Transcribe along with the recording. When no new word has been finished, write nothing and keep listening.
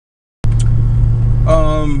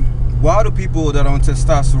why do people that are on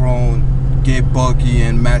testosterone get bulky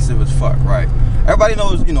and massive as fuck, right? Everybody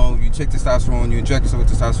knows, you know, you take testosterone, you inject yourself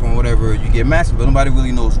with testosterone, whatever, you get massive, but nobody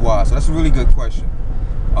really knows why. So that's a really good question.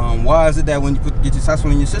 Why is it that when you get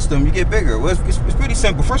testosterone in your system, you get bigger? Well, it's pretty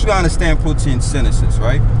simple. First, you gotta understand protein synthesis,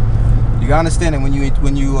 right? You gotta understand that when you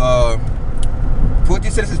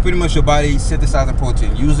protein synthesis is pretty much your body synthesizing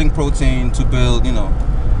protein, using protein to build, you know,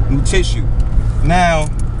 new tissue. Now,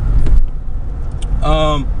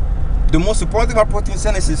 the most important thing about protein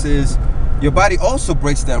synthesis is your body also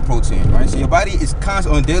breaks down protein, right? So your body is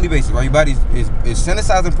constantly on a daily basis, right? Your body is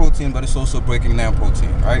synthesizing protein, but it's also breaking down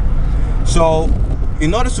protein, right? So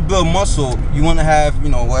in order to build muscle, you want to have, you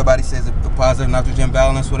know, what everybody says, a positive nitrogen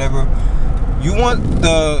balance, whatever. You want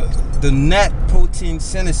the net protein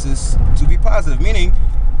synthesis to be positive, meaning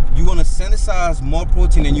you want to synthesize more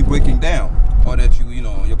protein than you're breaking down, or that you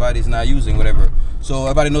know, your body's not using, whatever. So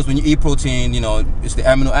everybody knows when you eat protein, you know, it's the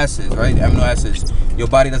amino acids, right? The amino acids. Your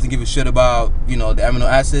body doesn't give a shit about, you know, the amino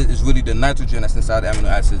acids. It's really the nitrogen that's inside the amino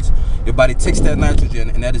acids. Your body takes that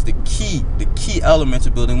nitrogen, and that is the key element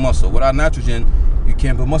to building muscle. Without nitrogen, you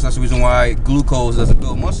can't build muscle. That's the reason why glucose doesn't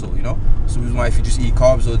build muscle, you know? That's the reason why if you just eat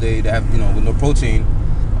carbs all day, they have, you know, with no protein,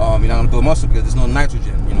 you're not gonna build muscle because there's no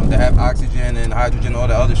nitrogen. You know, they have oxygen and hydrogen, all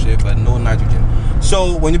that other shit, but no nitrogen.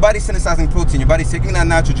 So when your body's synthesizing protein, your body's taking that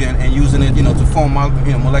nitrogen and using it, you know, to form,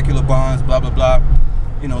 you know, molecular bonds, blah blah blah,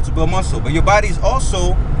 you know, to build muscle. But your body's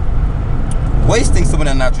also wasting some of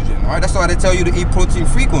that nitrogen, right? That's why they tell you to eat protein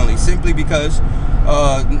frequently, simply because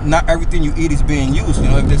not everything you eat is being used. You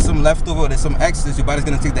know, if there's some leftover or there's some excess, your body's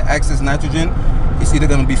gonna take the excess nitrogen. It's either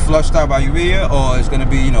gonna be flushed out by urea, or it's gonna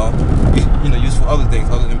be, you know, used for other things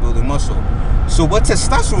other than building muscle. So what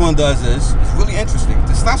testosterone does is, it's really interesting.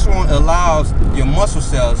 Testosterone allows your muscle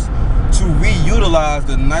cells to reutilize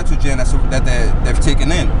the nitrogen that they've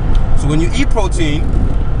taken in. So when you eat protein,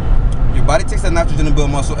 your body takes that nitrogen to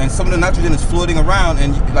build muscle, and some of the nitrogen is floating around,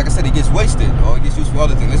 and like I said, it gets wasted, or it gets used for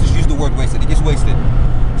other things. Let's just use the word wasted. It gets wasted.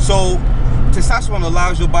 So testosterone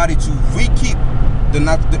allows your body to re-keep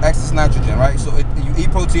the excess nitrogen, right? So you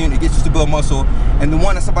eat protein, it gets used to build muscle, and the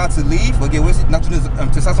one that's about to leave or get wasted,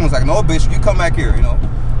 testosterone's like, no bitch, you come back here, you know,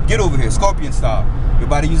 get over here, scorpion style. Your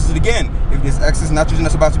body uses it again. If there's excess nitrogen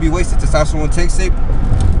that's about to be wasted, testosterone takes it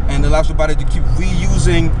and allows your body to keep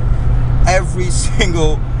reusing every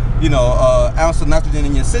single, you know, ounce of nitrogen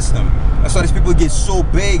in your system. That's why these people get so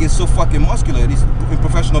big and so fucking muscular, these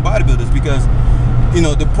professional bodybuilders, because, you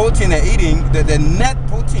know, the protein they're eating, the net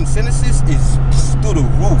protein synthesis is through the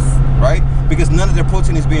roof, right? Because none of their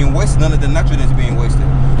protein is being wasted, none of the nitrogen is being wasted.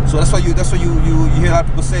 So that's why you hear a lot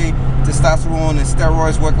of people say testosterone and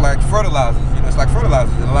steroids work like fertilizers. You know, it's like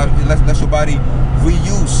fertilizers. It lets your body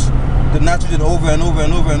reuse the nitrogen over and over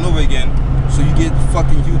and over and over again, so you get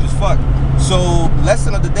fucking huge as fuck. So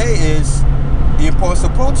lesson of the day is the importance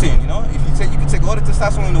of protein. You know, if you can take all the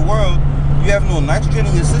testosterone in the world, you have no nitrogen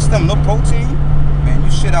in your system, no protein, man,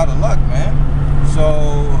 you shit out of luck, man. So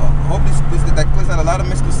hope that clears out a lot of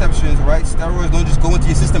misconceptions, right? Steroids don't just go into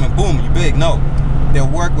your system and boom, you're big. No, they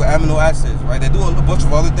work with amino acids, right? They do a bunch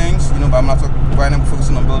of other things, you know, but I'm not talking right now. We're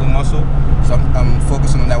focusing on building muscle, so I'm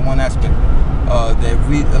focusing on that one aspect. They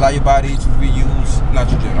allow your body to reuse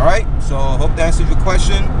nitrogen. All right. So hope that answers your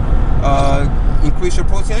question. Increase your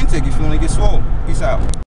protein intake if you want to get swole. Peace out.